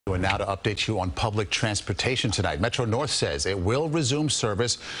And now to update you on public transportation tonight. Metro North says it will resume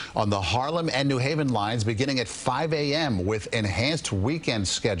service on the Harlem and New Haven lines beginning at 5 a.m. with enhanced weekend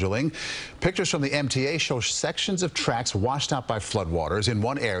scheduling. Pictures from the MTA show sections of tracks washed out by floodwaters. In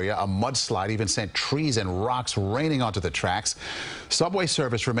one area, a mudslide even sent trees and rocks raining onto the tracks. Subway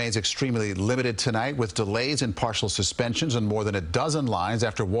service remains extremely limited tonight with delays and partial suspensions on more than a dozen lines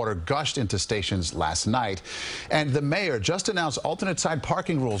after water gushed into stations last night. And the mayor just announced alternate side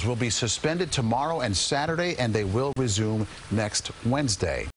parking rules will be suspended tomorrow and Saturday, and they will resume next Wednesday.